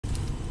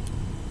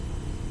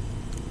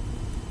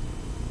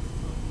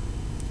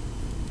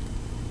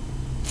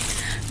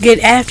Good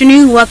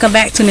afternoon, welcome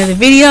back to another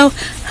video.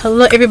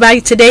 Hello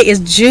everybody, today is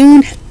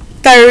June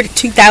 3rd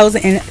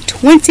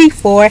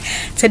 2024.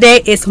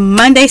 Today is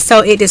Monday,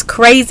 so it is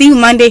crazy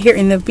Monday here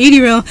in the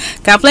beauty room.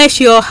 God bless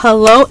you all.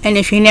 Hello, and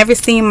if you've never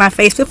seen my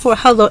face before,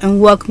 hello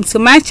and welcome to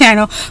my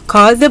channel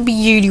called the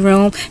beauty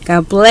room.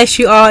 God bless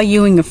you all,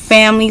 you and your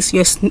families,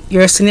 your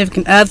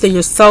significant other,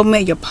 your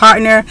soulmate, your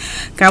partner.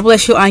 God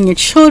bless you all and your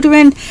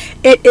children.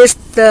 It is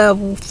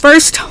still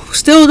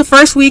the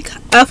first week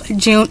of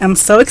June. I'm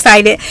so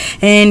excited.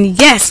 And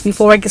yes,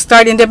 before I get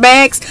started in the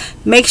bags,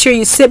 make sure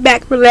you sit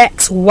back,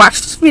 relax,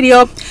 watch this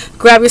video,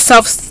 grab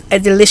yourself a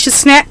delicious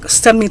snack,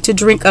 something to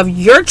drink of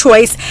your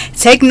choice,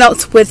 take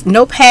notes with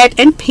notepad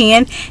and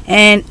pen,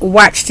 and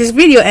watch this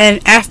video.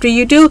 And after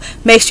you do,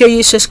 make sure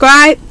you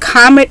subscribe,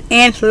 comment,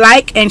 and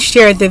like and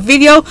share the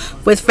video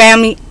with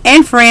family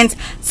and friends.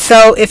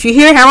 So if you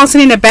hear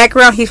Harrison in the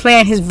background, he's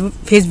playing his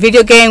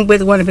video game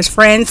with one of his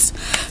friends.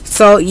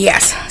 So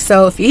yes,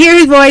 so if you hear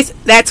his voice,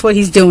 that's what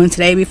he's doing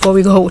today before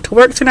we go to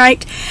work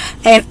tonight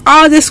and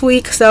all this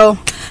week. So,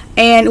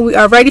 and we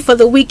are ready for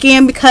the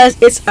weekend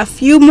because it's a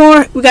few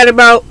more. We got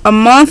about a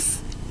month,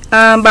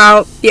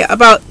 about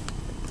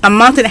a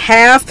month and a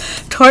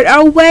half toward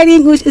our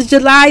wedding, which is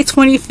July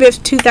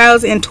 25th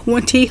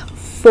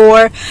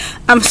 2024.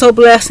 I'm so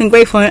blessed and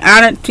grateful and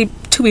honored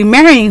to be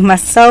marrying my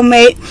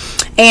soulmate.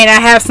 And I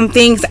have some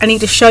things I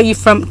need to show you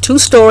from two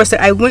stores that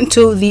I went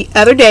to the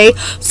other day,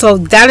 so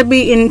that'll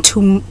be in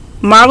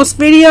tomorrow's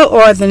video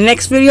or the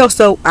next video,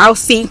 so I'll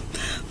see.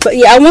 But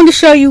yeah, I wanted to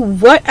show you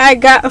what I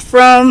got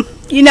from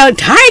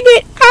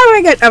Target. Oh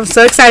my god, I'm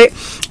so excited.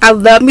 I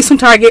love me some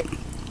Target,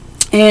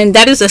 and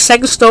that is the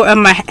second store of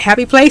my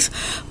happy place.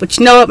 But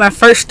you know what, my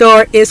first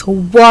store is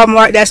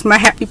Walmart. That's my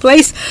happy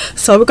place.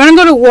 So we're gonna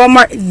go to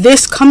Walmart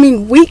this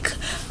coming week,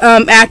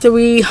 after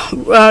we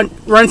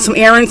run some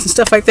errands and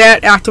stuff like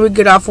that, after we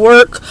get off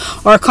work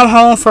or come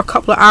home for a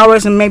couple of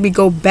hours and maybe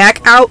go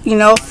back out,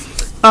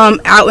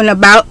 out and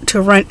about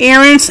to run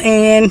errands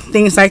and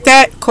things like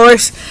that, of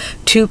course,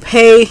 to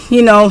pay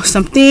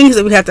some things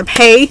that we have to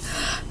pay.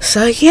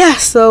 So yeah,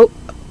 so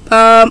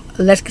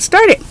let's get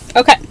started.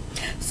 Okay,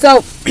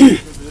 so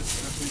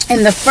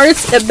in the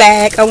first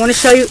bag I want to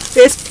show you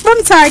is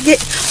from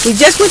Target. We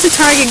just went to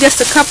Target just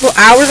a couple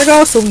hours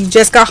ago, so we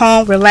just got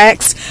home,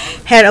 relaxed,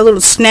 had a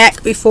little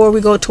snack before we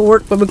go to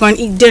work, but we're going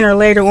to eat dinner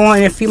later on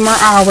in a few more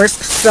hours.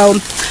 So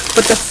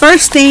but the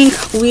first thing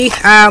we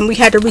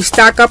had to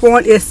restock up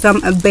on is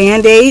some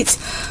Band-Aids.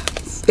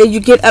 You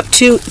get up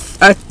to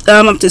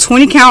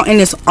 20 count, and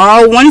it's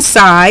all one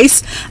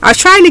size. I was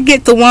trying to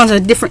get the ones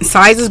of different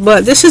sizes,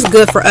 but this is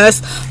good for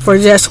us for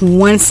just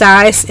one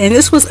size, and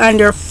this was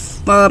under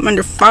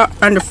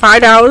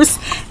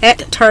 $5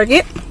 at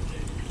Target.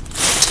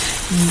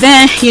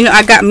 Then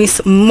I got me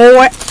some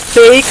more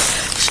big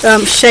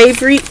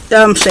shavers.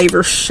 I'm sorry,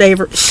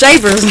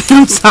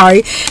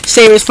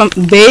 shavers from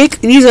Big.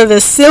 These are the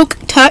Silk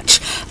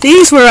Touch.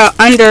 These were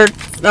under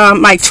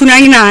like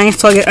 $2.99,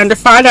 so I get under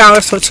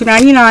 $5, so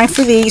 $2.99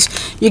 for these.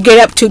 You get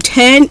up to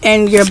 10,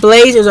 and your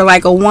blazers are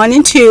like a 1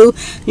 and 2.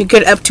 You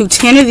get up to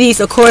 10 of these,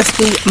 of course,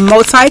 the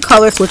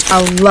multi-colors, which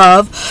I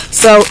love.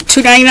 So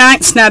 $2.99,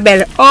 it's not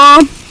bad at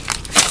all.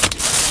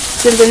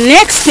 Then the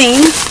next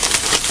thing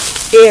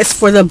is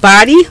for the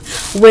body,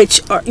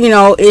 which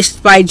is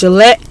by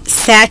Gillette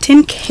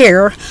Satin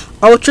Care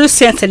Ultra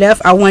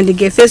Sensitive. I wanted to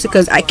get this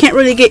because I can't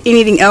really get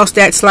anything else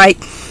that's like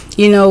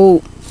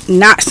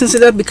not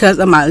sensitive because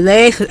of my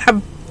legs. I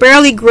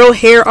barely grow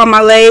hair on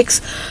my legs,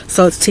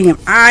 so it's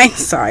TMI,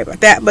 sorry about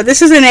that. But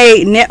this is in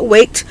a net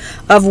weight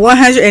of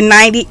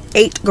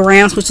 198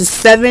 grams, which is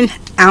 7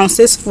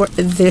 ounces for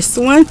this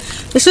one.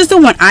 This is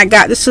the one I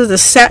got. This is the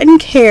Satin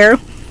Care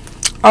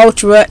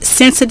Ultra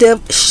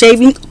Sensitive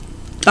shaving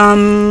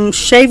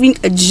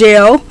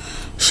gel,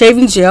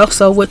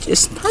 so which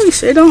is probably,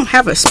 it don't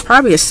have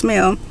probably a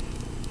smell,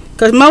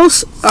 because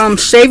most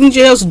shaving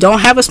gels don't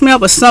have a smell,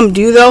 but some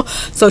do though.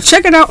 So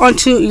check it out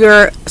onto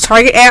your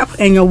Target app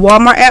and your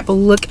Walmart app.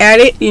 Look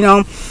at it,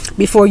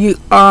 before you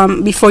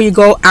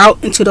go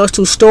out into those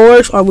two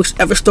stores or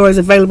whichever store is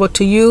available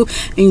to you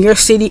in your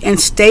city and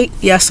state.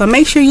 Yeah, so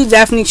make sure you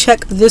definitely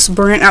check this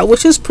brand out,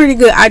 which is pretty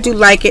good. I do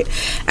like it.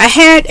 I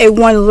had a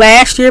one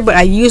last year, but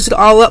I used it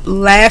all up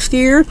last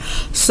year,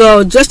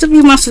 so just a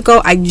few months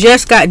ago I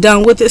just got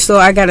done with it, so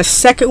I got a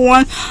second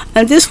one,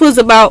 and this was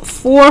about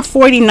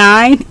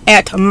 $4.49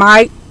 at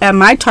my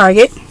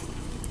Target.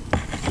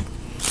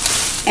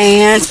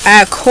 And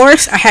of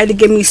course I had to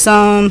get me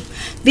some.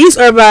 These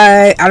are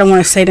by, I don't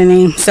want to say the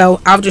name,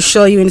 so I'll just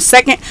show you in a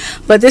second.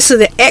 But this is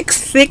the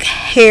X Thick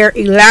Hair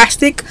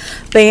Elastic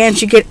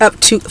Bands. You get up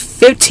to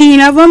 15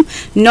 of them,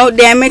 no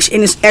damage,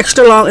 and it's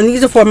extra long. And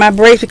these are for my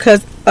braids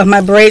because of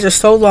my braids are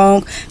so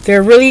long.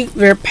 They're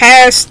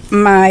past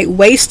my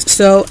waist,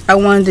 so I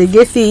wanted to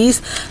get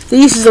these.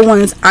 These are the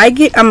ones I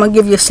get. I'm gonna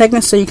give you a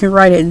second so you can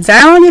write it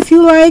down if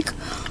you like.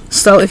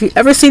 So if you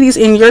ever see these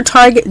in your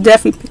Target,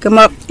 definitely pick them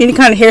up. Any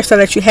kind of hairstyle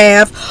that you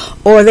have,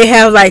 or they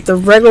have like the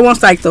regular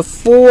ones, like the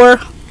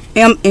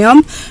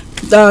 4mm.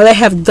 They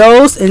have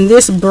those in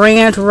this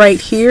brand right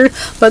here,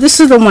 but this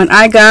is the one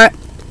I got.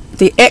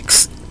 the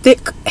X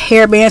thick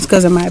hairbands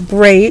because of my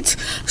braids.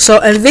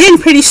 So, and then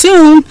pretty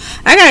soon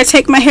I gotta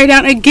take my hair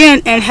down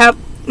again and have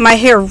my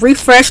hair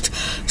refreshed,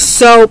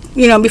 so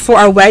you know, before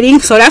our wedding.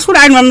 So that's what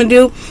I normally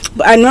do.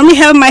 But I normally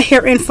have my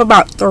hair in for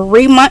about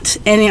 3 months,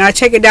 and then I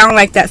take it down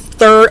like that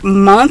 3rd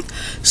month.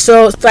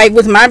 So it's like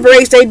with my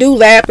braids, they do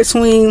last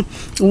between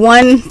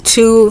 1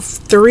 to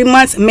 3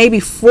 months, maybe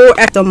 4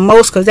 at the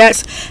most, because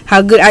that's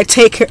how good I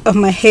take care of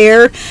my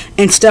hair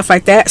and stuff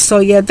like that. So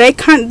yeah, they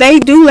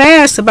do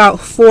last about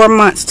 4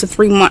 months to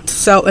 3 months.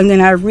 So, and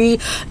then I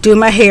redo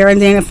my hair,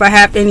 and then if I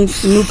have any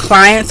new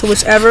clients or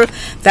whichever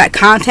that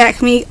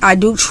contact me, I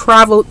do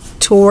travel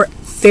toward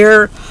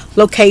their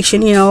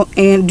location, you know,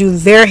 and do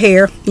their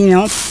hair, you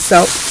know.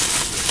 So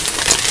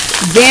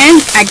then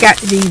I got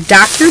the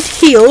Dr.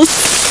 Teal's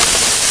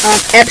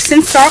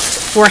Epsom salt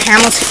for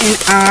Hamilton and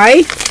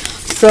I.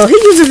 So he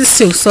uses this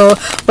too. So,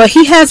 but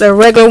he has a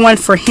regular one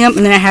for him,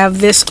 and then I have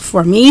this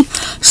for me.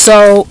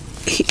 So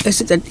he has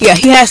the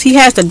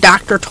the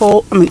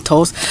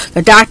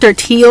Dr.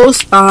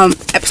 Teal's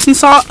Epsom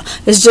salt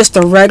is just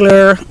a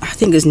regular, I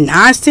think it's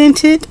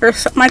non-scented or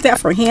something like that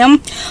for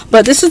him.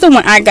 But this is the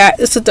one I got.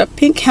 This is the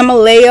Pink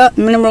Himalaya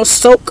Mineral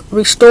Soak,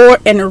 Restore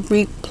and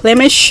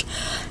Replenish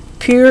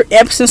Pure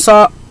Epsom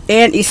Salt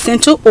and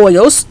Essential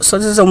Oils. So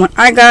this is the one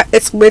I got.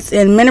 It's with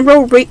a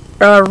mineral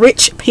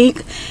rich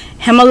pink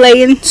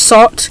Himalayan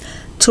salt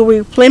to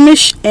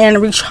replenish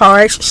and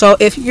recharge. So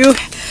if you're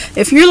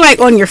like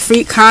on your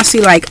feet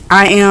constantly, like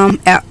I am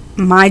at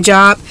my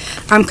job,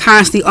 I'm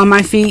constantly on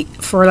my feet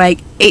for like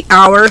 8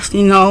 hours,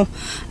 you know,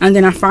 and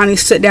then I finally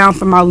sit down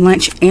for my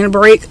lunch and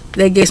break.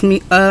 That gives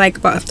me like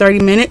about 30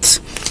 minutes.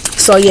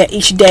 So yeah,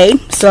 each day.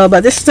 So,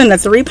 but this is in a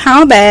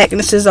 3-pound bag, and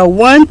this is a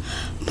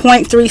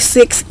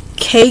 1.36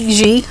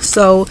 kg.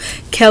 So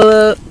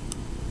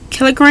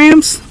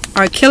kilograms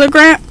or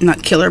kilogram,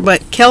 not killer,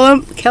 but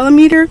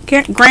kilometer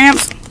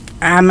grams.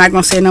 I'm not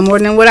going to say no more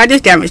than what I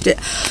just damaged it.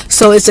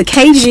 So it's a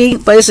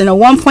kg, but it's in a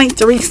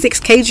 1.36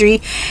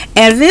 kg.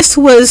 And this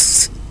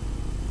was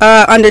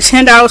under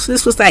 $10.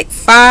 This was like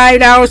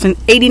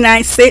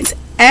 $5.89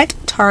 at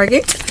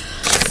Target.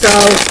 So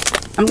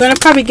I'm going to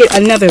probably get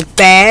another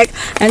bag.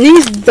 And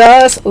these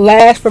does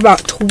last for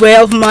about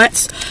 12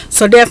 months.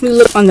 So definitely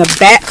look on the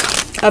back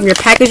of your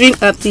packaging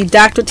of the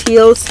Dr.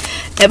 Teal's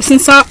Epsom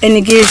salt. And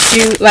it gives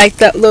you like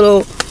that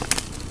little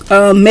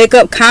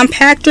makeup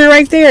compactor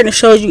right there, and it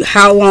shows you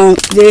how long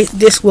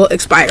this will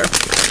expire.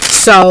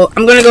 So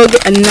I'm gonna go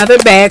get another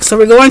bag. So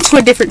we're going to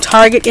a different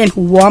Target in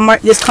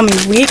Walmart this coming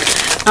week.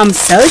 I'm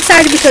so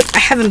excited because I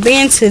haven't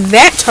been to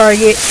that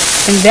Target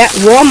and that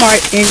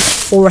Walmart in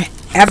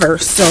forever.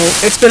 So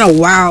it's been a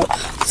while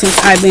since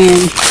I've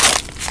been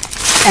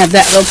at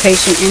that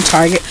location in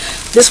Target.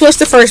 This was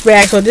the first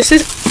bag. So this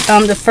is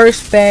the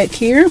first bag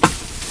here.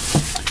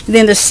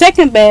 Then the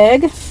second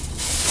bag.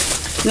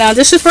 Now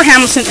this is for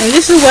Hamilton, and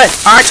this is what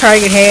our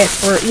Target had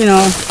for, you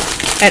know,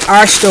 at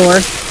our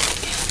store.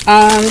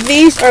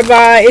 These are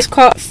by, it's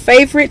called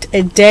Favorite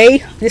a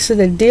Day. This is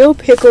the dill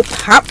pickle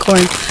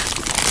popcorn.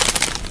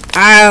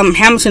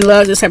 Hamilton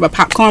loves this type of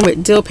popcorn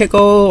with dill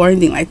pickle or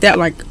anything like that,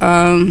 like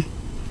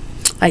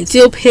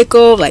dill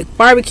pickle, like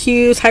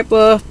barbecue type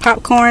of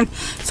popcorn.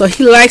 So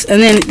he likes,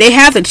 and then they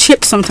have the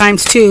chips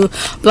sometimes too.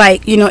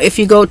 Like, you know, if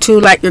you go to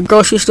like your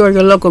grocery store,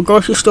 your local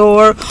grocery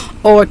store,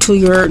 or to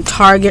your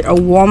Target or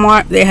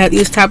Walmart, they have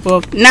these type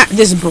of, not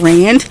this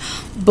brand,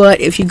 but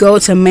if you go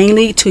to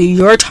mainly to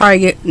your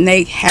Target, and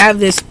they have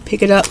this,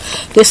 pick it up.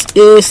 This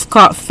is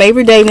called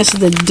Favorite Day, and this is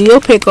the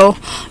dill pickle.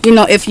 You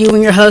know, if you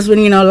and your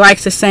husband, you know,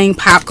 likes the same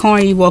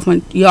popcorn, you all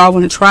want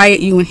to try it,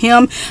 you and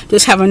him,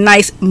 just have a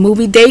nice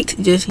movie date,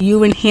 just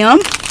you and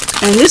him.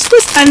 And this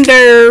was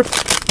under,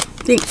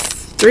 I think,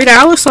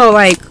 $3. So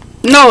like,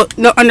 no,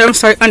 under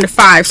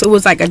 $5. So it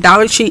was like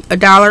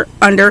 $1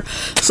 under.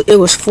 So it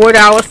was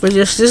 $4 for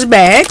just this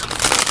bag.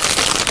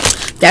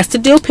 That's the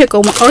dill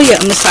pickle one. Oh yeah,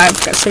 on the side, I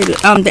forgot to say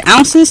that. The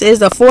ounces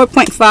is a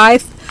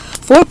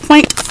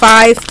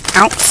 4.5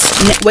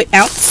 ounce net weight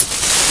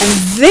ounce. And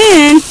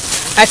then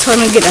I told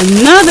him to get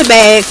another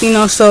bag, you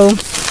know. So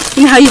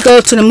you know how you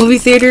go to the movie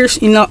theaters,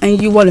 you know,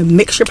 and you want to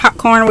mix your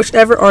popcorn or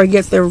whichever, or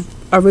get the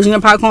original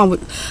popcorn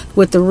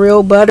with the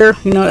real butter,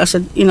 you know, that's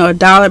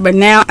 $1. But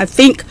now I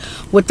think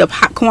with the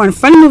popcorn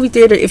from the movie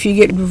theater, if you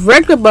get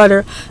regular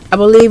butter, I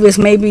believe it's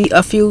maybe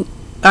a few,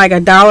 like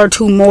 $1 or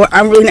 $2 more.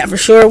 I'm really not for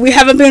sure. We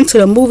haven't been to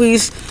the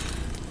movies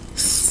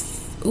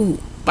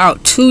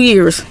about 2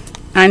 years.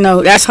 I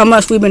know that's how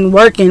much we've been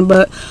working,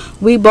 but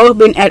we both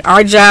been at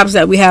our jobs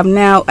that we have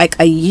now like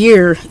a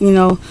year, you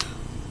know.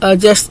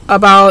 Just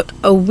about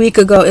a week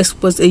ago it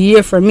was a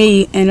year for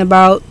me, and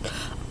about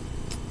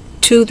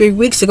 2-3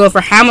 weeks ago for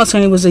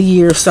Hamilton it was a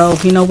year. So,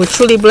 you know, we're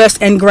truly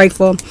blessed and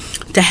grateful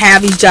to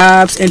have these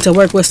jobs and to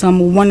work with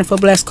some wonderful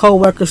blessed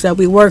co-workers that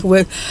we work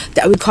with,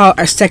 that we call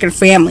our second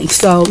family.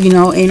 So, you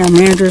know, and our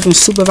managers and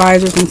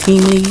supervisors and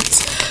team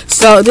leads.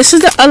 So this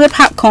is the other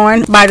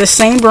popcorn by the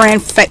same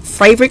brand,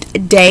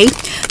 Favorite Day.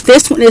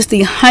 This one is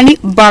the honey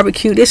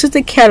barbecue. This is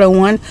the kettle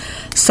one.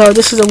 So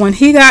this is the one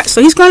he got.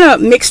 So he's gonna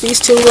mix these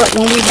two up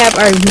when we have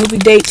our movie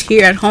dates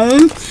here at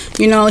home.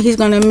 You know, he's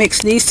gonna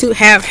mix these two,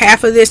 have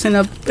half of this in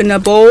a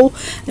bowl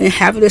and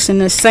half of this in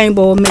the same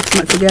bowl, mix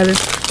them up together.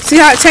 See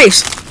how it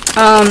tastes.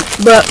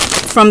 But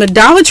from the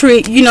Dollar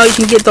Tree, you know, you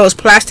can get those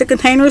plastic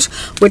containers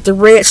with the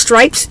red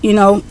stripes, you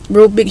know,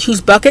 real big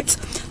huge buckets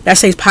that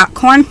says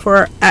popcorn.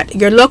 For at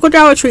your local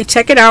Dollar Tree,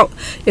 check it out.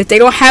 If they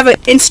don't have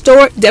it in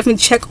store, definitely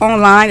check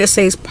online. It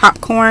says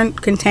popcorn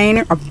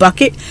container or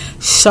bucket.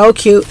 So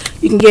cute.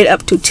 You can get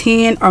up to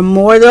 10 or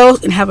more of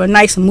those and have a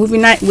nice movie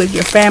night with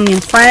your family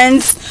and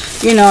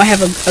friends. You know,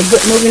 have a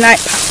good movie night,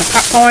 pop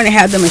some popcorn, and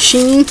have the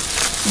machine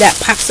that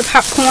pops the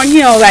popcorn, you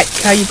know, like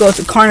how you go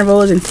to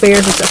carnivals and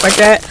fairs and stuff like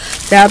that.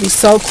 That would be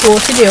so cool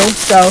to do.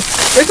 So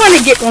we're going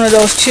to get one of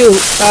those too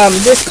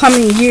this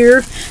coming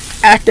year,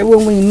 after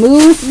when we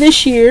move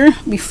this year,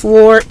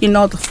 before, you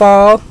know, the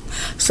fall.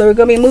 So we're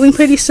going to be moving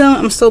pretty soon.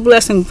 I'm so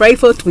blessed and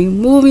grateful to be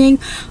moving.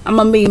 I'm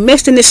going to be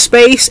missing this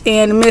space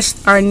and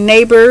miss our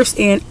neighbors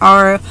and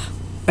our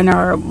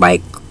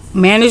like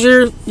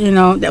manager, you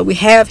know, that we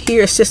have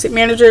here, assistant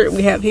manager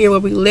we have here where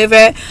we live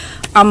at.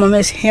 I'm gonna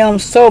miss him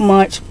so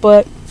much,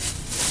 but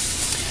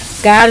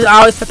God is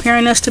always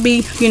preparing us to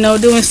be, you know,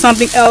 doing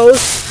something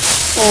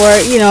else, or,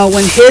 you know,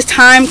 when his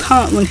time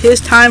comes, when his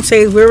time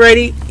says we're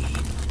ready,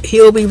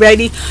 he'll be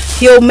ready.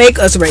 He'll make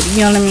us ready,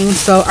 you know what I mean?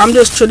 So I'm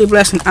just truly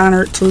blessed and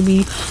honored to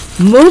be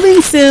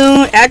moving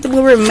soon. After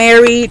we were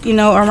married, you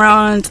know,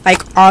 around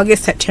like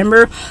August,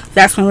 September,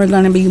 that's when we're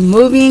going to be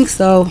moving.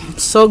 So I'm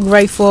so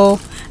grateful.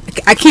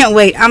 I can't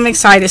wait. I'm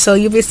excited. So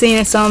you'll be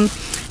seeing some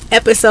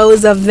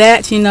episodes of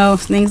that, you know,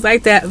 things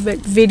like that,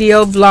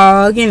 video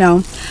vlog, you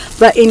know.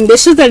 But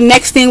this is the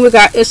next thing we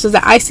got. This is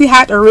the Icy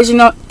Hot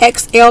Original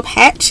XL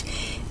patch.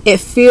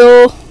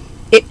 Feel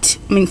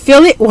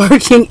it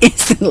working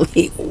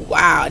instantly.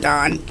 Wow,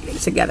 Don, get it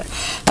together.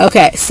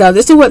 Okay, so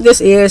this is what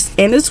this is,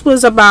 and this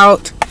was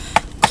about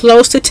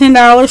close to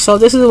 $10. So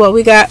this is what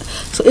we got.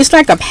 So it's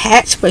like a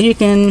patch, but you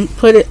can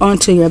put it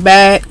onto your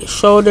back,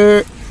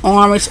 shoulder,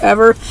 arm,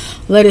 whichever.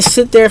 Let it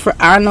sit there for,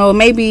 I don't know,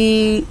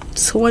 maybe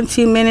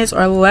 20 minutes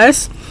or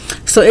less.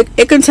 So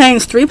it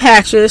contains 3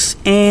 patches,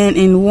 and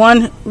in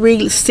one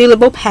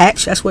resealable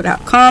patch. That's what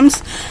that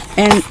comes.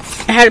 And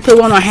I had to put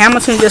one on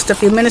Hamilton just a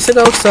few minutes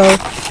ago. So,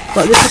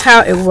 but this is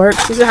how it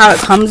works. This is how it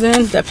comes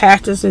in. The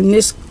patches in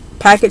this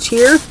package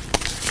here.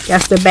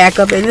 That's the back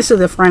of it, and this is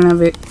the front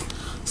of it.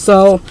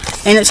 So,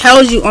 and it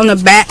tells you on the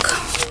back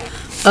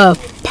of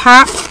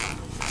pop,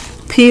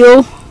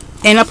 peel,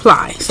 and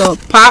apply. So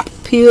pop,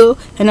 peel,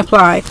 and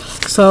apply.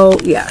 So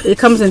yeah, it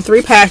comes in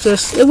 3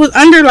 patches. It was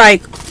under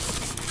like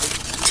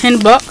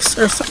 $10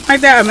 or something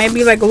like that, or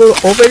maybe like a little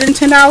over than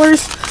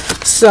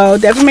 $10. So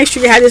definitely make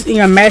sure you have this in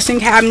your medicine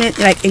cabinet,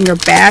 like in your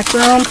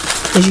bathroom,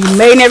 because you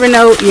may never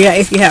know, yeah,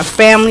 if you have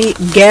family,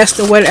 guests,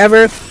 or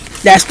whatever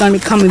that's going to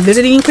be coming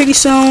visiting you pretty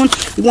soon.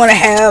 You want to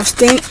have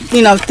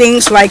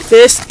things like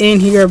this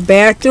in your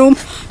bathroom,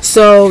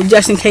 so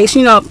just in case,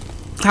 you know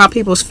how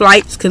people's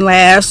flights can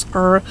last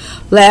for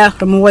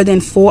more than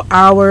 4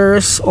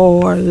 hours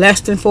or less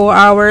than 4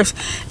 hours,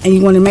 and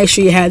you want to make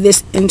sure you have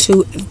this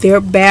into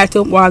their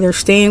bathroom while they're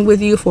staying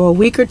with you for a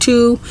week or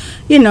two,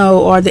 you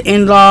know, or the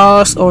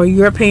in-laws or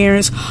your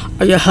parents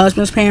or your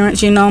husband's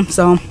parents, you know.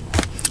 So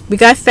we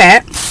got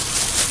that.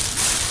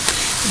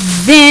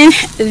 Then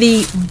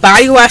the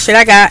body wash that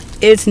I got,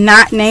 it's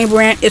not name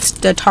brand, it's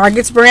the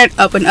Target's brand,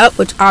 Up and Up,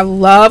 which I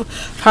love.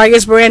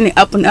 Target's brand, the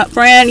Up and Up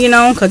brand, you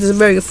know, because it's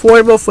very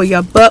affordable for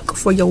your buck,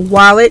 for your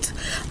wallet.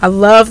 I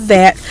love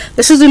that.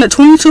 This is in a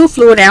 22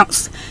 fluid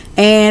ounce,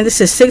 and this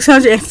is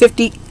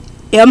 650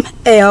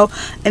 ml,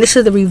 and this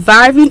is the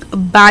Reviving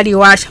Body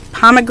Wash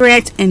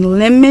Pomegranate and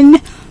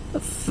Lemon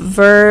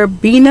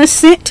Verbena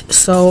scent.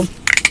 So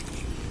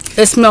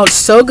it smells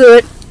so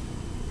good.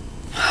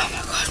 Oh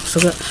my god, so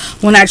good.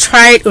 When I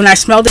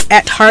smelled it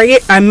at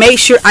Target, I made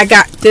sure I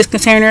got this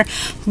container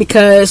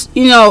because,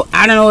 you know,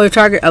 I don't know if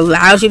Target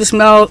allows you to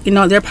smell, you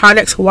know, their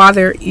products while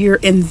you're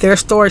in their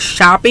store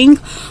shopping,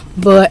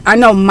 but I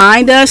know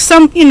mine does.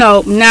 Some, you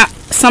know, not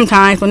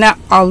sometimes, but not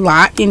a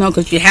lot, you know,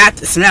 because you have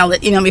to smell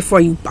it, you know, before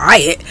you buy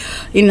it,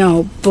 you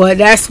know. But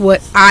that's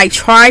what I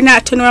try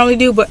not to normally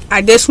do. But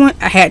I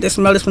had to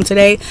smell this one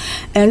today,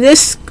 and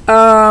this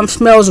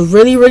smells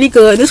really, really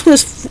good. This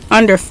was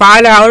under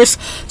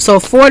 $5, so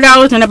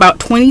 $4 and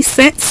about 20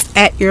 cents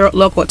at your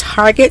local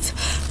Target.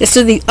 This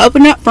is the Up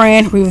and Up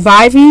brand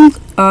Reviving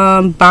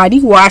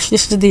body wash.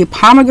 This is the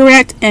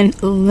pomegranate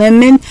and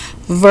lemon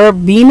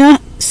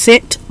verbena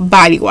scent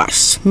body wash.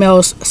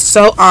 Smells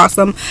so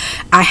awesome.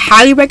 I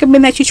highly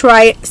recommend that you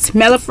try it.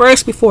 Smell it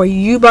first before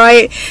you buy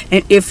it,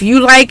 and if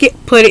you like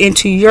it, put it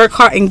into your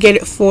cart and get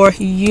it for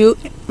you,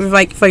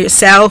 like for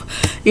yourself,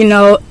 you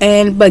know.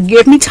 But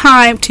give me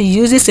time to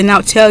use this, and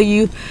I'll tell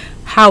you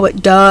how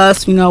it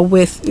does, you know,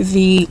 with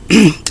the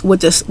with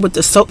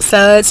the soap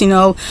suds, you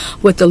know,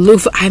 with the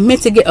loofah. I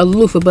meant to get a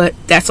loofah, but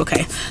that's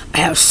okay. I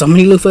have so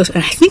many loofahs,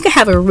 and I think I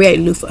have a red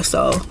loofah,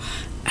 so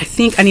I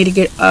think I need to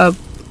get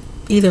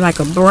either like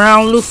a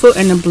brown loofah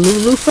and a blue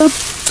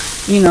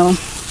loofah, you know.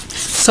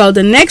 So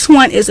the next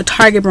one is a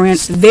Target brand.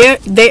 They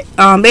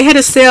had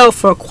a sale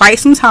for quite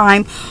some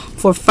time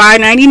for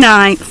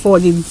 $5.99 for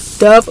the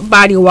Dove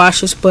body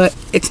washes, but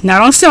it's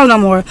not on sale no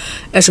more.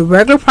 It's a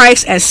regular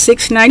price at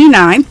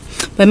 $6.99,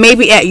 but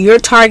maybe at your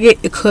Target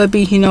it could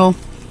be, you know,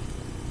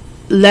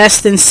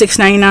 less than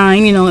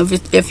 $6.99. You know,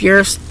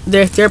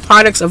 if their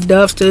products of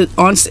Dove still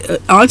on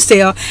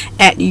sale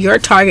at your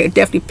Target,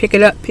 definitely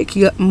pick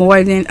you up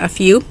more than a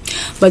few.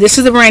 But this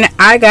is the brand that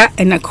I got,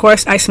 and of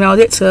course I smelled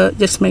it to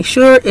just make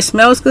sure it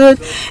smells good.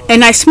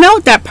 And I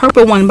smelled that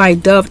purple one by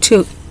Dove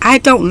too. I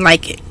don't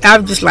like it.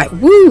 I'm just like,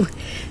 woo,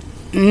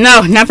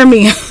 no, not for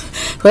me.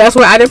 So that's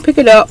why I didn't pick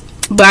it up.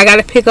 But I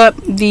gotta pick up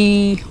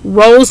the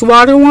rose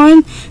water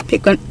one,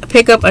 pick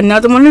up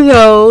another one of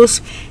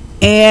those,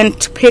 and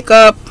to pick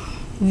up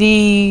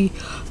the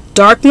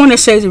dark one that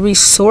says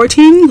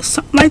resorting,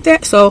 something like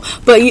that. So,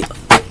 but you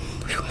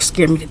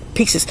scared me to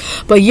pieces.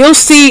 But you'll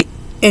see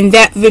in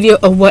that video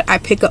of what I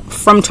pick up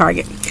from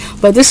Target.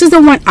 But this is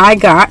the one I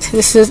got.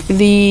 This is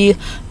the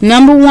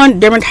 #1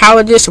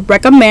 dermatologist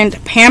recommend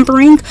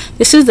pampering.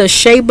 This is the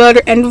shea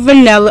butter and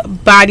vanilla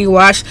body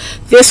wash.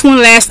 This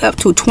one lasts up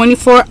to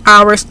 24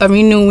 hours of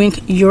renewing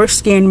your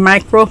skin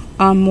micro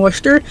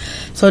moisture.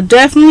 So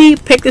definitely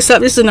pick this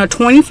up. This is in a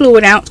 20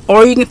 fluid ounce,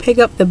 or you can pick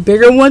up the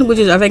bigger one, which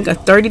is I think a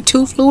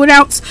 32 fluid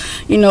ounce,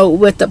 you know,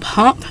 with the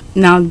pump.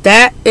 Now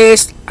that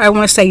is, I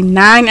want to say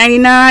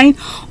 $9.99,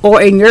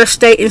 or in your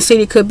state and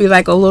city could be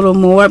like a little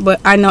more, but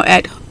I know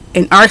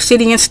in our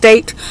city and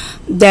state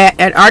that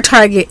at our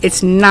Target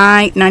it's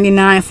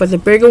 $9.99 for the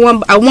bigger one.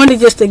 But I wanted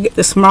just to get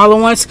the smaller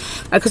ones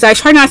because I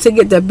try not to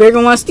get the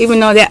bigger ones,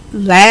 even though that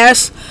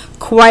lasts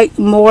quite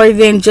more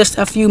than just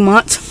a few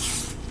months.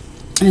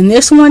 And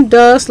this one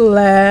does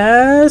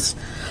last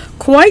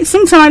quite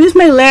some time. This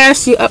may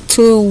last you up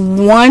to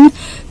 1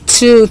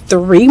 to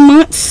 3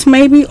 months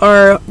maybe,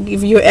 or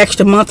give you an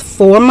extra month,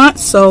 4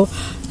 months. So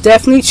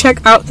definitely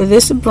check out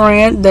this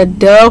brand, the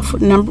Dove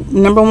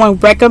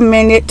 #1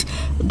 recommended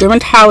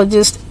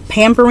dermatologist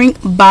pampering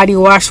body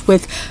wash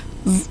with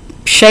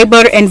shea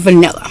butter and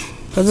vanilla.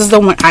 So this is the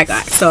one I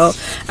got. So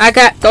I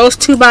got those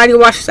 2 body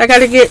washes. I got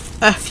to get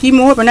a few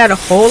more, but not a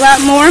whole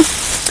lot more.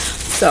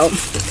 So,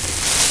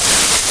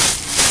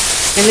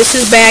 and this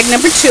is bag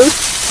number 2.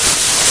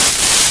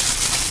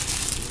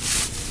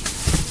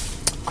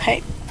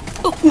 Okay.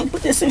 Oh, let me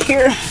put this in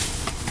here.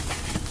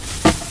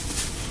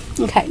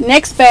 Okay,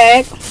 next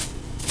bag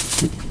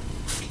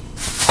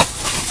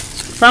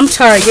from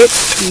Target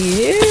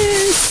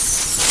is,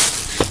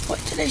 what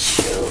did I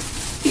show?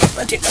 Yep,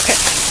 I did. Okay.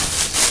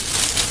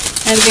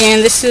 And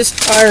then this is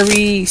our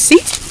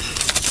receipt.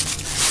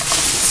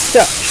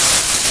 So,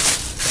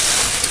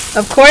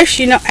 of course,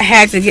 you know, I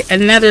had to get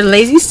another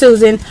Lazy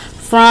Susan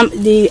from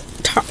the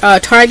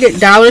Target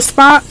dollar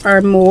spot,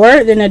 or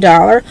more than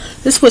 $1.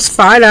 This was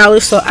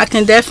 $5, so I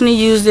can definitely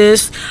use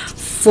this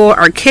for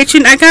our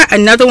kitchen. I got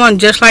another one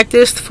just like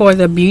this for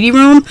the beauty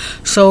room,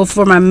 so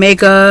for my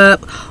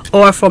makeup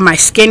or for my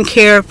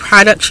skincare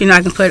products, you know,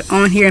 I can put it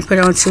on here and put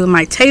it onto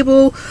my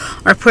table,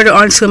 or put it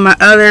onto my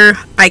other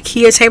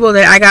IKEA table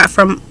that I got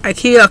from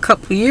IKEA a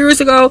couple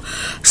years ago.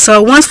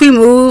 So once we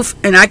move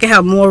and I can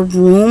have more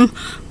room,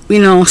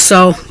 you know,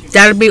 so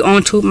that'll be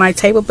onto my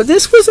table. But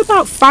this was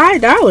about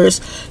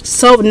 $5,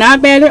 so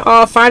not bad at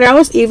all.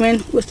 $5 even,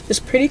 which is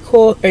pretty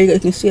cool. Or you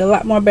can see a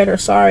lot more better,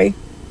 sorry.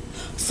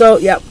 So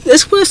yeah,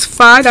 this was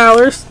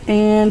 $5,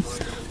 and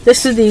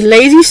this is the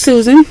Lazy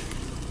Susan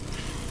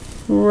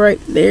right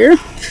there.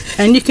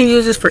 And you can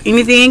use this for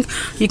anything.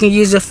 You can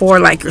use it for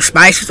like your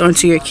spices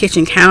onto your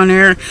kitchen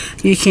counter.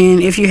 You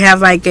can, if you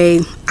have like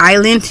a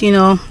island, you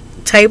know,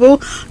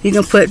 table, you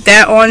can put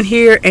that on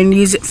here and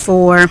use it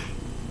for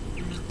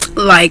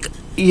like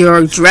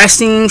your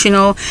dressings, you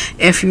know,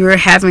 if you're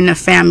having a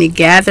family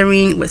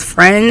gathering with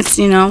friends,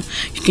 you know,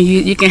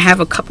 you can have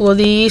a couple of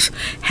these.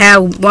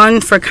 Have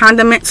one for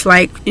condiments,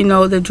 like, you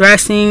know, the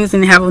dressings,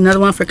 and have another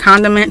one for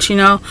condiments, you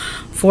know,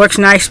 forks,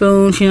 knife,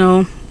 spoons, you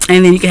know,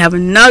 and then you can have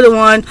another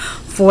one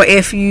for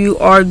if you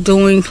are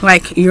doing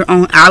like your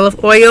own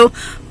olive oil.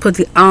 Put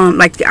the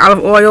like the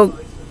olive oil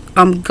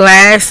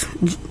glass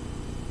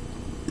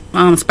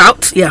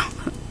spouts, yeah,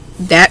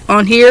 that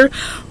on here,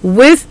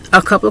 with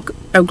a couple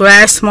of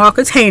glass small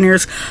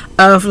containers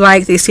of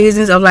like the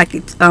seasonings of like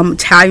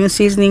Italian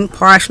seasoning,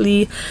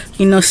 parsley,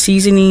 you know,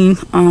 seasoning.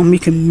 You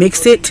can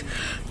mix it,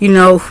 you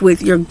know,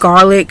 with your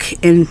garlic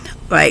and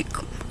like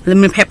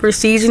lemon pepper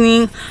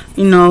seasoning,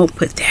 you know,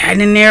 put that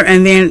in there.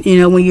 And then, you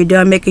know, when you're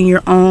done making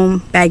your own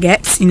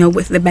baguettes, you know,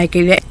 with the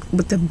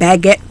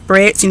baguette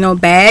breads, you know,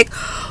 bag.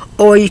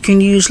 Or you can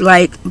use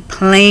like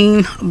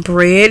plain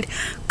bread,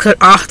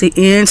 cut off the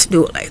ends,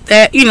 do it like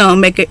that, you know,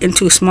 make it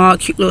into small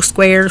cute little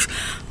squares,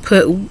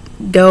 put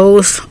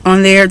those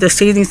on there, the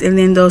seasonings, and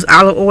then those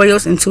olive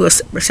oils into a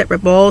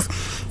separate bowls.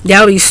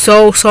 That would be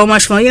so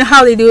much fun. You know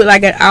how they do it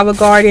like at Olive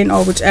Garden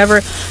or whichever.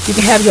 You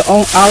can have your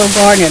own Olive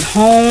Garden at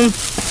home,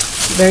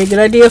 Very good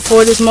idea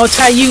for this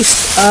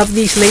multi-use of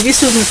these lady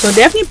soothing. So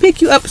definitely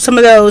pick you up some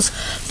of those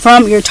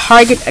from your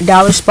Target, a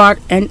dollar spot,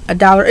 and a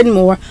dollar and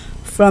more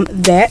from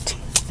that.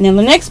 And then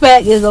the next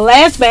bag is the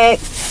last bag.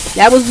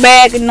 That was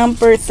bag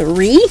number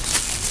 3.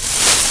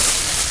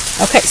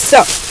 Okay,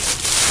 so,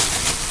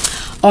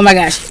 oh my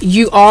gosh,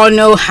 you all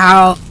know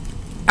how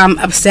I'm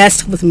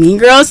obsessed with Mean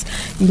Girls.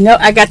 You know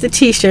I got the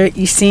t-shirt.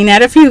 You seen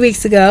that a few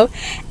weeks ago.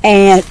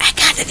 And I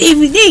got the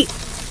DVD.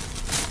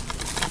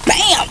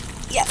 Bam!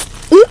 Yes.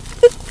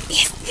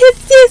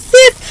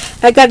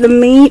 Yes. I got the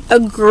Mean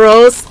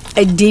Girls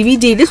a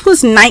DVD. This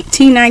was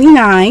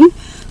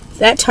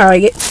 $19.99 at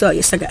Target. So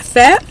yes, I got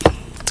that.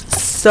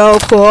 So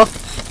cool.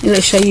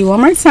 Let's show you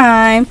one more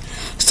time.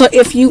 So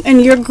if you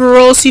and your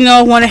girls, you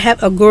know, want to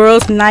have a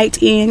girls'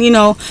 night in, you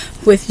know,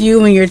 with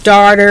you and your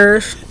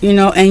daughter, you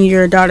know, and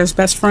your daughter's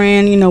best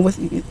friend, you know, with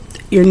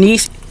your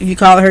niece, if you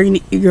call her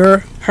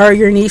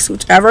your niece,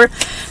 whichever,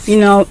 you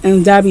know,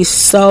 and that'd be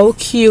so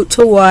cute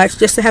to watch,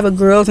 just to have a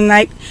girls'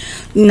 night,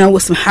 you know,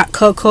 with some hot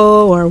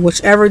cocoa or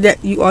whichever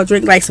that you all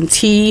drink, like some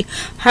tea,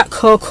 hot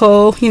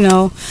cocoa, you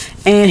know,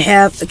 and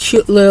have a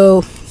cute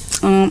little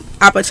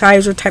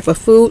appetizer type of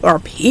food or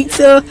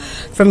pizza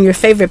from your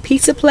favorite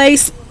pizza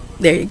place.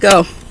 There you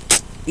go.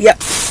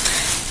 Yep.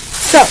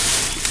 So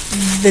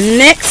the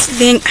next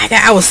thing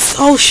I was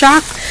so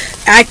shocked.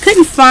 I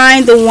couldn't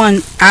find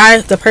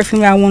the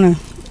perfume that I want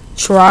to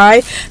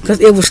try because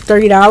it was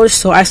 $30.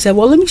 So I said,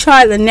 well, let me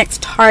try the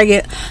next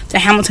Target to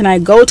Hamilton I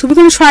go to. We're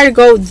going to try to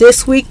go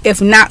this week.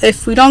 If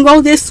we don't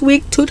go this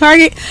week to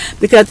Target,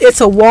 because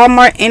it's a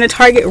Walmart and a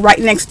Target right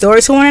next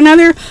door to one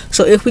another.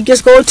 So if we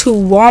just go to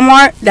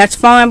Walmart, that's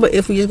fine. But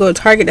if we just go to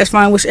Target, that's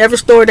fine. Whichever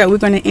store that we're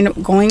going to end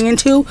up going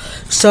into.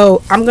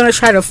 So I'm going to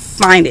try to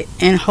find it,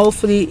 and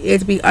hopefully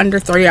it'll be under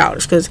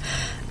 $30 because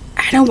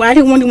I didn't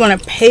really want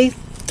to pay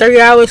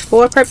 $30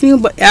 for a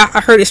perfume, but I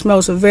heard it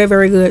smells very,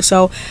 very good.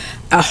 So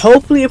I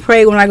hopefully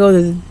pray when I go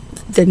to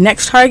the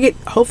next Target,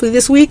 hopefully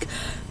this week,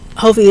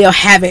 hopefully they'll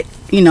have it,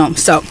 you know.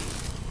 So,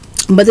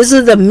 but this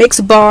is the Mix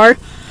Bar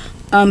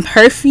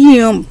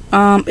perfume.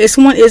 This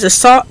one is a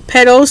salt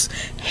petals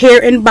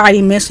hair and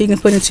body mist, so you can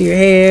put into your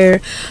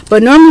hair.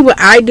 But normally what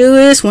I do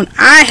is when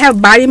I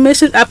have body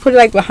mists, I put it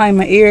like behind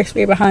my ear,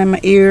 spray behind my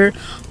ear,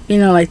 you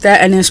know, like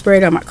that, and then spray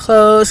it on my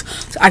clothes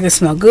so I can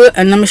smell good.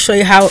 And let me show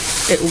you how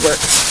it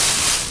works.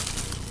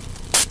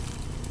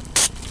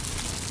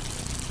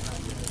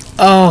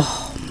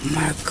 Oh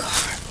my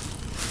god,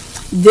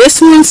 this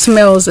one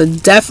smells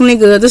definitely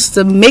good. This is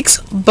the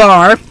Mix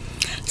Bar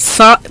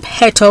Salt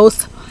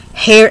Petals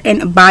Hair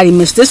and Body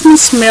Mist. This one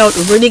smelled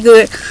really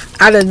good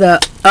out of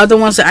the other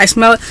ones that I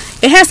smelled.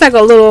 It has like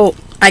a little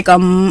like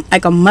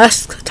a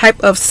musk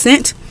type of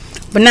scent,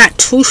 but not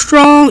too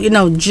strong, you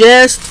know,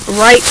 just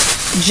right,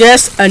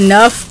 just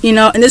enough, you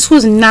know. And this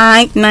was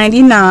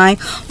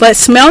 $9.99. But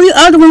smell the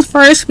other ones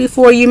first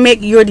before you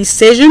make your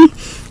decision.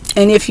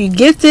 And if you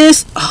get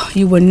this, oh,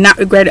 you will not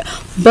regret it.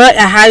 But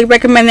I highly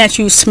recommend that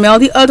you smell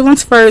the other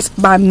ones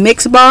first by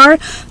Mix Bar.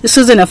 This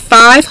is in a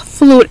 5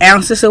 fluid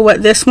ounces of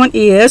what this one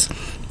is,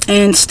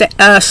 and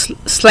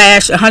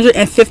slash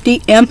 150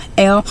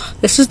 ml.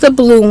 This is the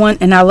blue one,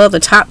 and I love the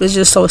top. It's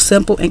just so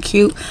simple and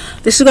cute.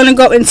 This is going to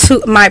go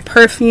into my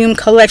perfume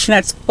collection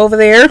that's over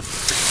there.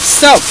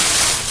 So,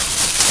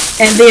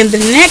 and then the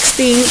next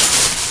thing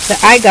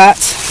that I got,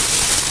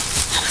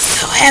 I was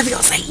so happy. I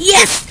was like,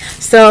 yes!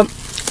 So,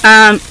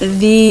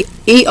 the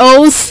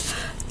EOS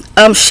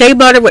Shea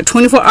Butter with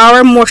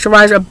 24-hour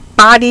moisturizer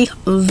body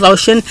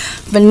lotion,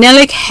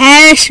 vanilla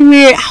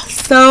cashmere. I'm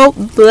so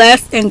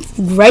blessed and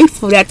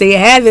grateful that they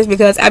have this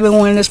because I've been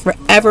wanting this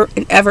forever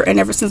and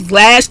ever since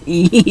last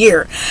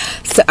year.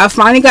 So I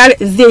finally got it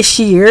this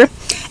year,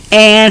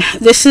 and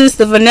this is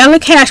the vanilla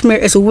cashmere.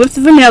 It's whipped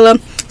vanilla,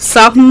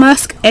 soft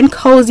musk, and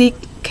cozy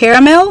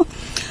caramel.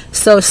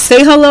 So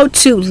say hello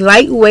to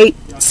lightweight,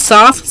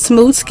 soft,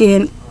 smooth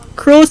skin,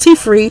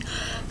 cruelty-free,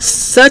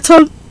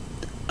 subtle,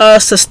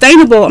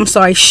 sustainable,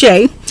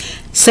 shea.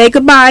 Say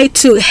goodbye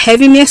to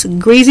heaviness,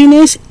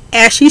 greasiness,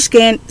 ashy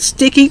skin,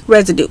 sticky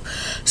residue.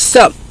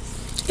 So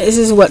this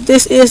is what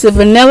this is, the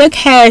vanilla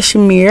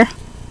cashmere.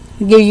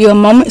 I'll give you a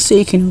moment so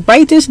you can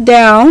write this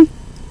down.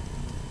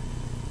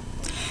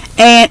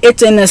 And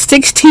it's in a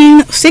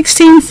 16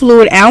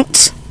 fluid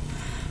ounce,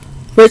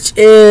 which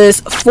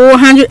is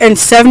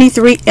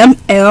 473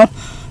 ml.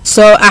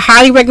 So I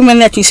highly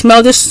recommend that you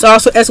smell this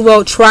also as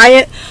well. Try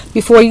it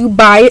before you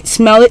buy it.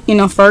 Smell it, you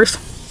know, first.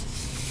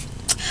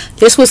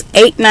 This was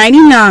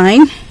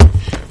 $8.99.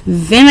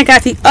 Then I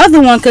got the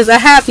other one because I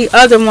have the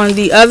other one,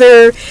 the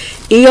other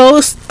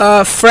EOS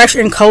Fresh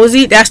and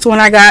Cozy. That's the one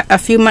I got a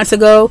few months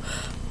ago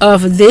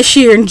of this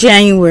year in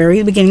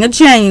January, beginning of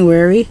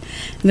January.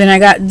 And then I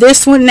got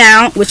this one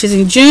now, which is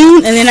in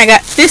June. And then I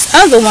got this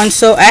other one.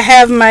 So I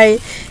have my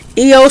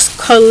EOS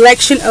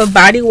collection of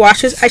body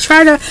washes.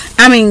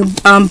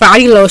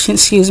 Body lotion,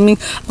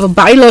 of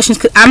body lotions,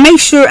 because I make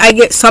sure I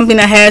get something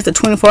that has the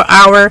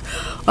 24-hour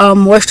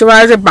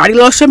moisturizer body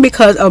lotion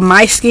because of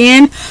my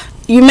skin.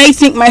 You may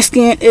think my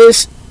skin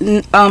is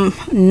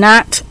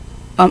not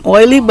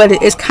oily, but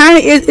it's kind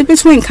of it's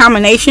between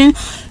combination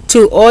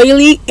to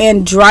oily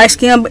and dry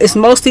skin, but it's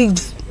mostly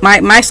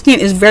my skin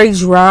is very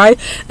dry,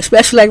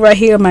 especially like right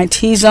here, my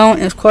T-zone,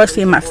 and of course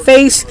in my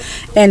face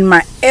and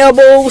my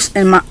elbows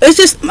and it's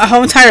just my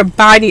whole entire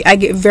body. I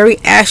get very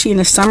ashy in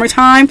the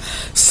summertime,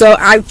 so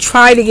I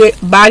try to get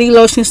body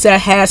lotions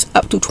that has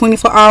up to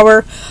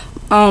 24-hour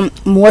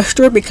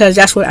moisture, because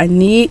that's what I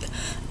need.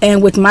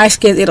 And with my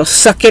skin, it'll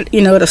suck it,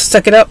 it'll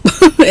suck it up.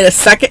 It'll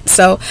suck it.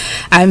 So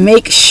I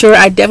make sure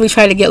I definitely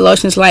try to get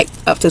lotions like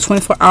up to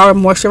 24-hour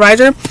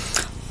moisturizer.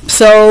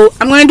 So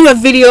I'm going to do a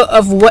video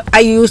of what I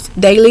use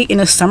daily in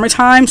the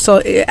summertime,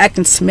 so I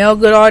can smell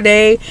good all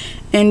day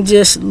and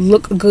just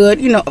look good.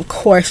 Of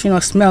course,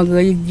 smell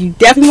good. You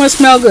definitely want to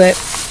smell good.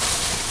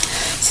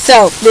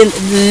 So then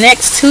the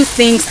next two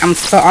things I'm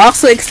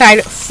also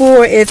excited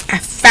for is I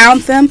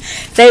found them.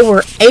 They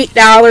were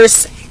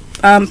 $8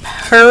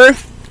 per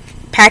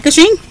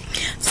packaging.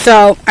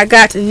 So I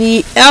got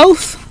the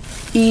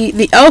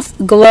e.l.f.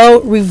 Glow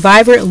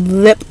Reviver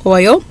Lip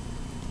Oil.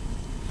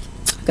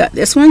 Got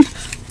this one.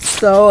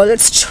 So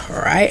let's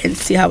try it and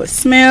see how it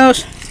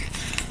smells.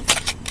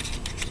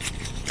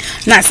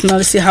 Not smell,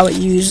 to see how it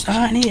used. Oh,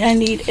 I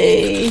need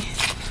a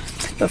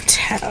type of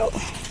towel.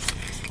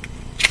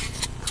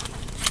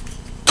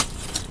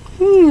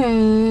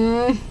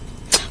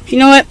 You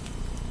know what?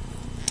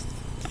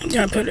 I'm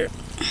gonna put it.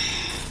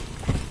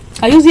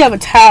 I usually have a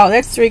towel.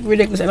 That's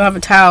ridiculous. I don't have a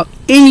towel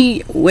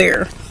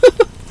anywhere.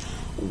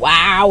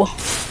 Wow.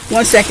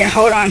 1 second.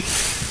 Hold on.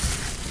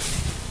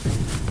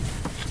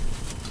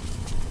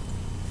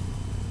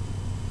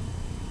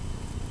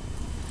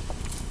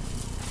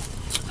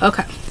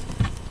 Okay.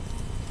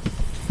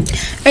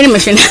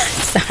 Intermission.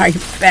 Sorry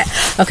for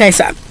that. Okay,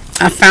 so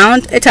I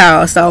found a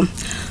towel. So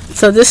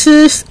this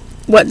is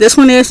what this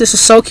one is. This is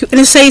so cute, and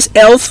it says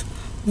e.l.f.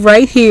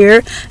 right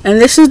here, and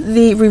this is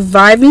the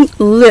reviving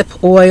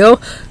lip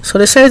oil. So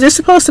this says it's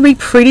supposed to be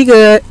pretty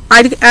good.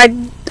 I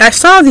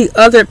saw the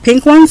other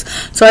pink ones,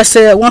 so I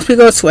said once we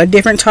go to a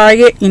different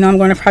Target, I'm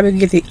going to probably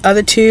get the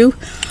other two.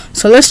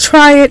 So let's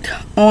try it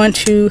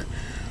onto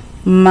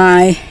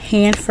my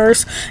hand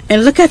first,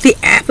 and look at the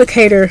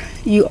applicator,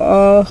 you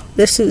all.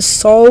 This is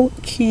so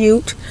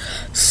cute.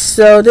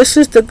 So this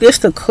is the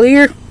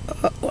clear.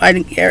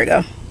 There we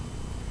go.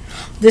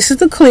 This is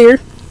the clear.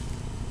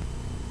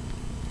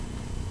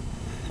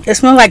 It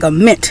smells like a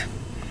mint,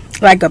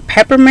 like a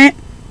peppermint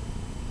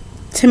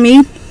to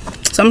me.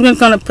 So I'm just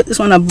going to put this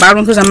one on the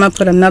bottom, because I'm going to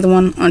put another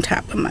one on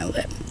top of my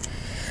lip.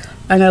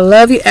 And I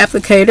love the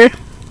applicator.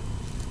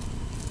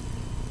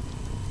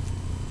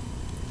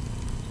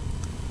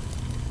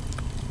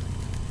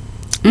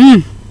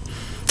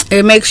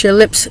 It makes your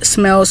lips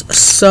smells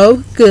so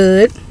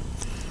good.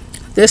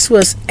 This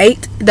was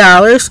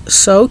 $8.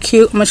 So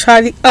cute. I'm going to try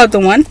the other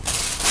one.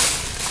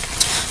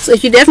 So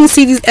if you definitely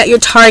see these at your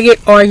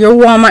Target or your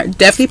Walmart,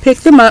 definitely pick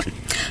them up.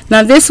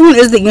 Now this one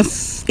is the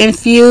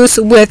infused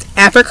with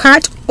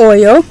apricot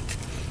oil.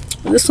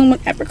 This one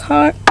with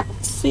apricot.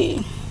 Let's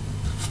see.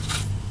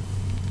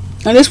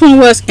 Now this one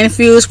was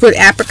infused with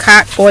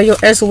apricot oil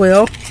as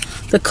well.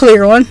 The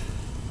clear one.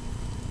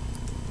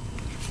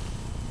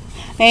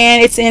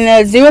 And it's in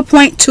a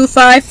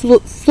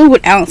 0.25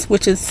 fluid ounce,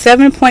 which is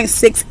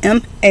 7.6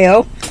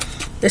 ml.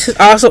 This is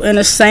also in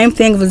the same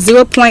thing with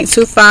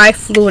 0.25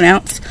 fluid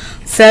ounce,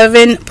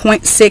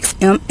 7.6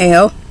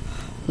 ml.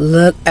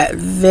 Look at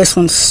this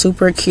one,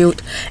 super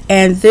cute.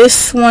 And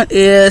this one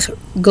is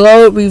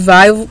Glow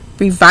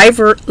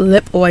Reviver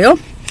Lip Oil.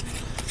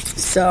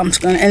 So I'm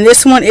just gonna, and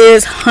this one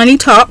is Honey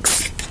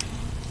Talks.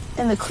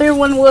 And the clear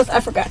one was, I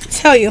forgot to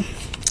tell you,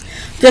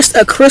 just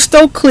a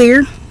crystal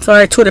clear.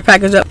 Sorry, I tore the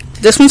package up.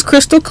 This one's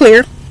crystal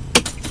clear,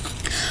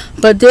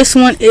 but this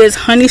one is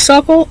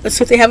honeysuckle. Let's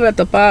see if they have it at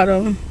the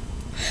bottom.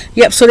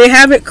 Yep, so they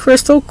have it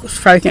crystal.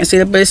 Probably can't see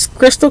it, but it's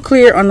crystal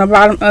clear on the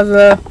bottom of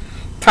the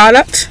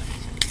product.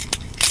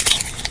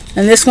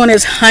 And this one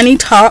is Honey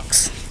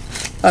Talks.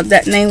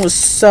 That name was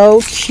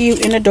so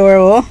cute and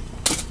adorable.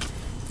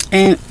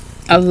 And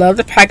I love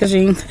the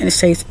packaging. And it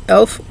says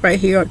e.l.f. right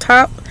here on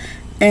top.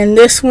 And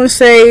this one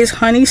says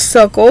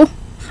honeysuckle.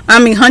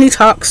 Honey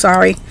Talk,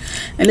 sorry.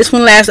 And this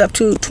one lasts up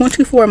to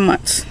 24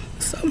 months.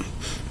 So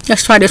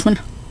let's try this one.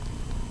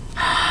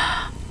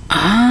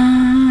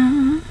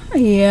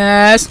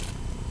 Yes.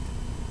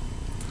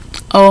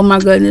 Oh my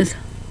goodness.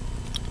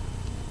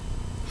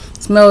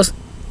 Smells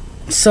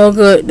so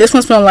good. This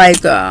one smells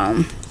like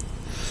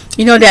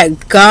you know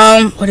that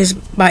gum, what is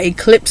by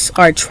Eclipse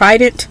or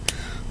Trident,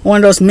 one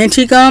of those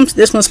minty gums.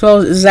 This one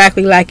smells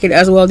exactly like it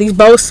as well. These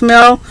both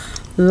smell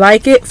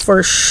like it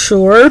for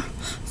sure.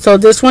 So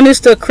this one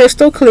is the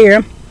crystal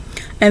clear,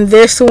 and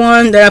this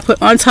one that I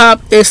put on top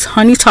is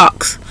Honey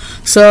Talks.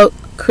 So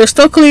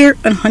crystal clear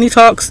and Honey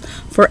Talks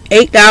for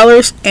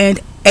 $8 and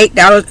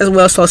 $8 as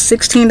well. So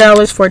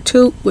 $16 for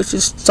two, which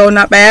is so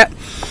not bad.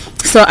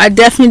 So I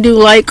definitely do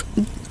like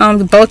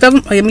both of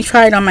them. Let me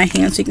try it on my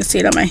hand so you can see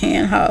it on my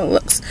hand how it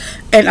looks.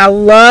 And I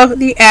love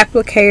the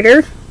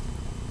applicator.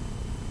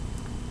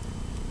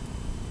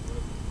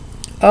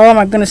 Oh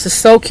my goodness, it's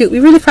so cute. We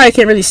really probably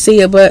can't really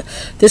see it, but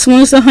this one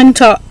is the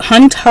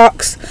Honey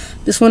Talks.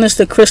 This one is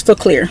the Crystal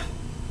Clear.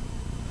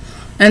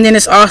 And then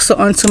it's also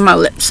onto my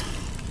lips.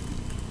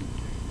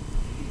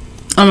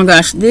 Oh my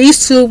gosh,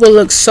 these two will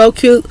look so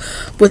cute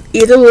with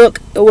either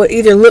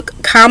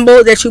look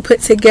combo that you put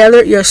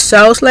together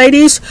yourselves,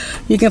 ladies.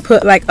 You can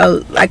put like a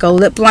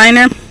lip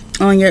liner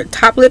on your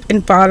top lip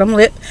and bottom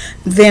lip,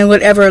 then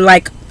whatever,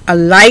 like a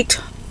light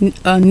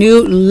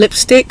nude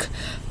lipstick,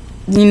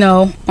 you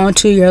know,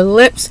 onto your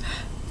lips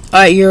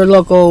at your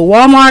local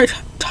Walmart,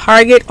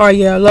 Target, or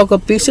your local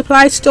beauty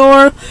supply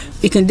store.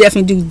 You can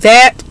definitely do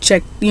that.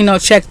 Check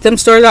them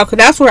stores out, because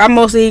that's where I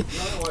mostly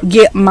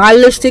get my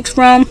lipsticks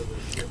from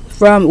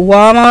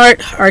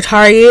Walmart or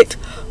Target,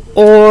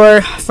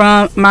 or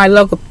from my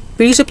local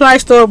beauty supply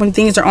store when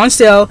things are on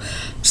sale.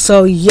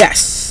 So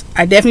yes,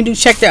 I definitely do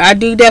check that. I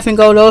do definitely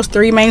go to those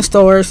 3 main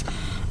stores.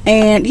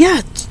 And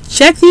yeah,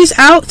 check these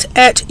out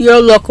at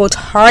your local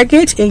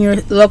Target in your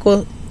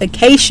local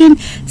location,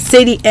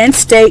 city, and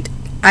state.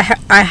 I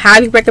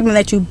highly recommend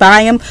that you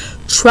buy them.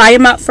 Try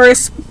them out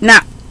first,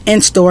 not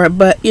in store,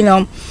 but you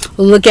know,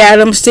 look at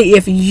them, see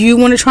if you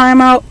want to try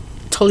them out.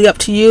 Totally up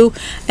to you.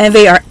 And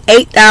they are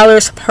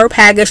 $8 per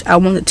package. I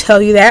want to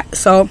tell you that.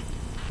 So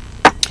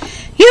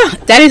yeah,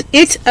 that is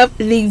it of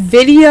the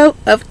video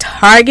of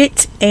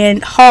Target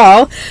and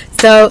haul.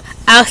 So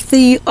I'll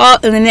see you all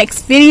in the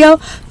next video,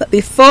 but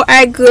before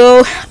I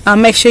go,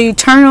 make sure you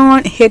turn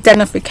on, hit that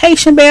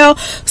notification bell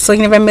so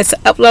you never miss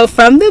an upload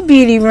from the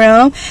beauty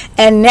room.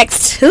 And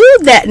next to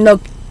that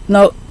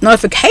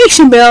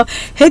notification bell,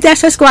 hit that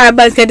subscribe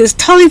button, because it's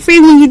totally free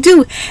when you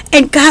do.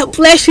 And God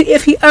bless you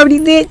if you already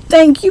did.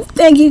 Thank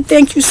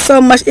you so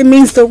much. It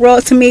means the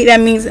world to me. That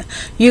means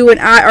you and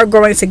I are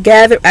growing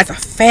together as a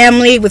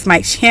family with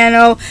my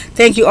channel.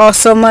 Thank you all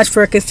so much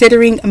for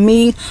considering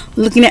me,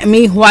 looking at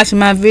me, watching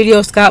my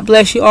videos. God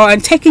bless you all,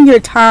 and taking your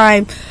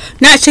time,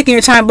 not taking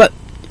your time, but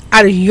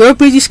out of your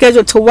busy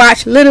schedule to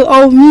watch little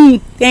old me.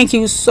 Thank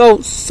you so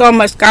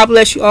much. God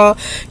bless you all.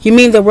 You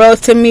mean the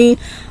world to me.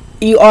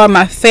 You are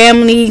my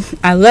family.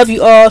 I love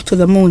you all to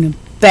the moon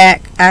and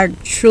back. I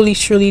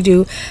truly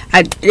do.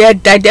 I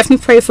definitely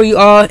pray for you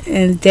all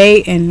in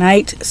day and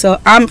night. So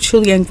I'm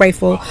truly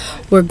grateful.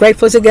 We're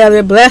grateful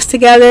together, blessed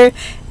together,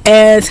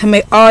 and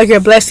may all your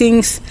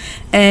blessings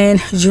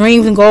and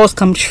dreams and goals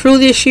come true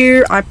this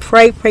year. I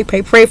pray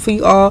for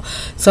you all.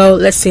 So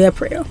let's say a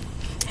prayer.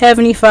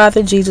 Heavenly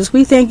Father Jesus,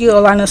 we thank you for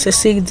allowing us to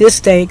see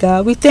this day,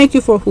 God. We thank you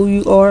for who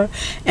you are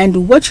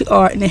and what you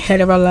are in the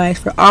head of our lives,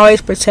 for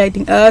always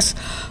protecting us,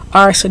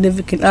 our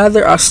significant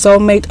other, our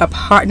soulmate, our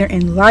partner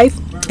in life,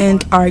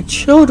 and our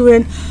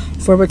children,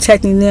 for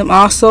protecting them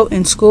also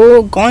in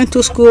school, going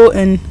to school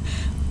and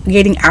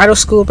getting out of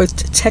school,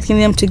 protecting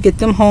them to get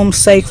them home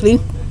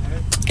safely,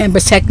 and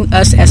protecting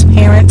us as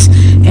parents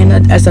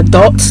and as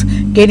adults,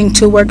 getting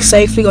to work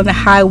safely on the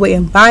highway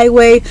and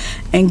byway,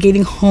 and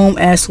getting home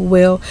as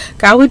well.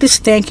 God, we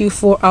just thank you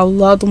for our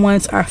loved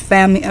ones, our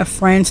family, our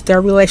friends, their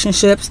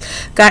relationships.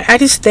 God, I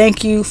just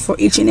thank you for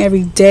each and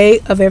every day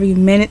of every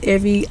minute,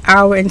 every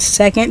hour and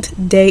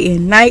second, day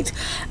and night.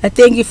 I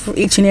thank you for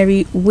each and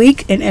every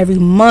week and every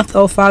month,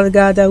 oh Father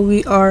God, that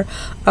we are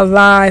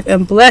alive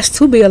and blessed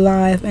to be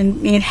alive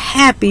and being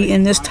happy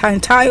in this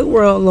entire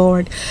world,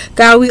 Lord.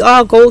 God, we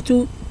all go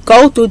through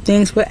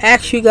things, but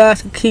ask you, God,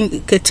 to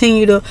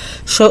continue to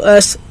show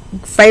us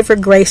favor,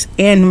 grace,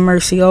 and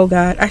mercy, oh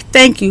God. I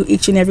thank you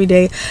each and every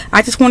day.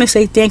 I just want to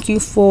say thank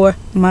you for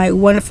my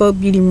wonderful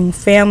beauty room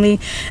family,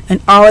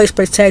 and always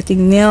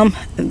protecting them,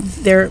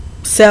 their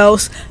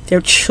selves,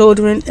 their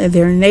children, and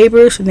their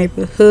neighbors,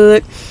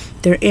 neighborhood,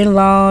 their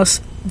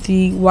in-laws,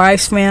 the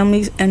wives'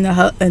 families, and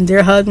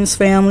their husbands'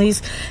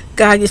 families.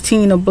 God,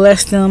 continue to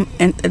bless them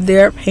and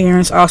their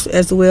parents also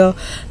as well,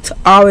 to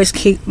always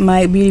keep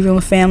my beauty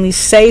room family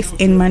safe,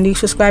 and my new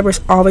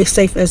subscribers always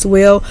safe as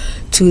well,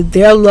 to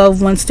their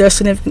loved ones, their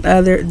significant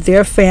other,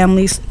 their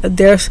families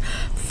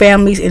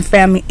and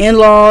family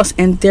in-laws,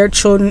 and their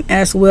children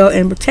as well,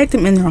 and protect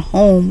them in their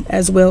home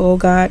as well, oh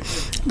God.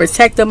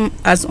 Protect them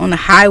as on the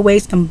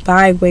highways and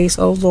byways,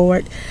 oh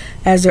Lord,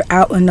 as they're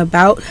out and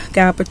about.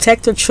 God,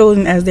 protect their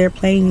children as they're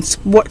playing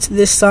sports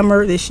this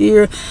summer, this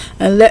year,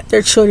 and let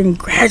their children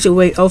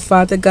graduate, oh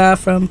Father God,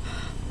 from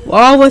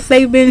all what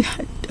they've been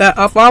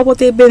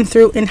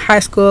through in high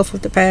school for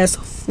the past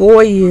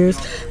 4 years.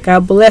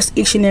 God, bless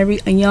each and every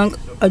young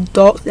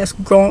adult that's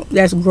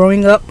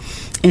growing up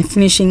and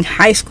finishing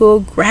high school,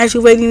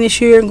 graduating this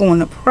year, and going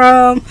to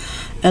prom,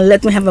 and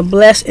let them have a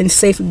blessed and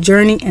safe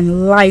journey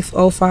in life,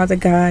 oh Father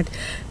God.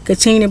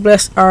 Continue to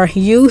bless our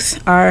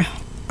youth, our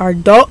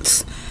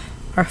adults,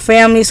 our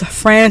families, our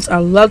friends,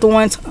 our loved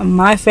ones,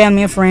 my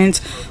family and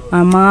friends,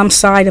 my mom's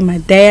side and my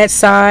dad's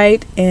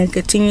side, and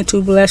continue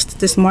to bless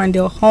this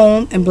Martindale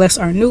home, and bless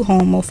our new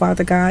home, oh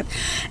Father God,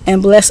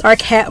 and bless our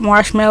cat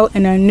Marshmallow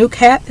and our new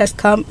cat that's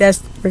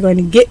we're going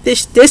to get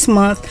this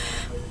month.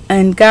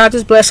 And God,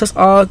 just bless us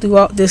all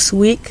throughout this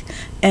week,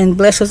 and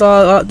bless us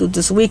all through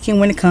this weekend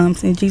when it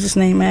comes. In Jesus'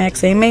 name I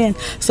ask, amen.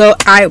 So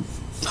I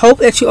hope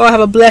that you all have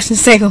a blessed and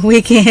safe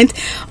weekend.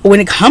 When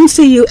it comes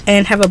to you,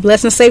 and have a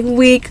blessed and safe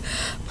week.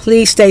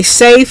 Please stay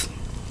safe.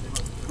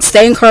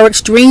 Stay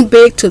encouraged. Dream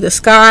big to the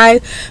sky.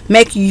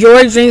 Make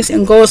your dreams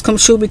and goals come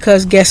true,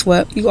 because guess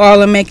what? You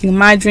all are making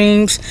my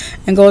dreams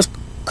and goals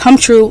come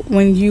true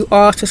when you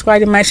all subscribe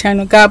to my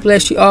channel. God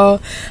bless you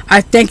all. I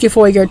thank you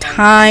for your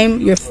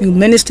time, your few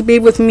minutes to be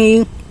with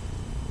me.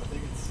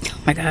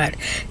 Oh my God,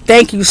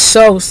 thank you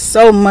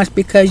so much,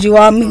 because you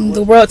all mean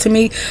the world to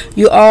me.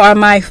 You all are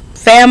my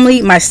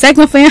family, my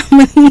second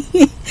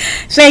family.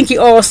 Thank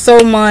you all so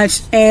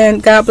much,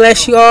 and God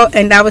bless you all,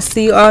 and I will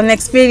see you all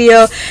next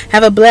video.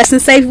 Have a blessed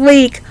and safe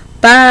week.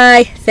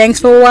 Bye. Thanks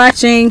for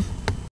watching.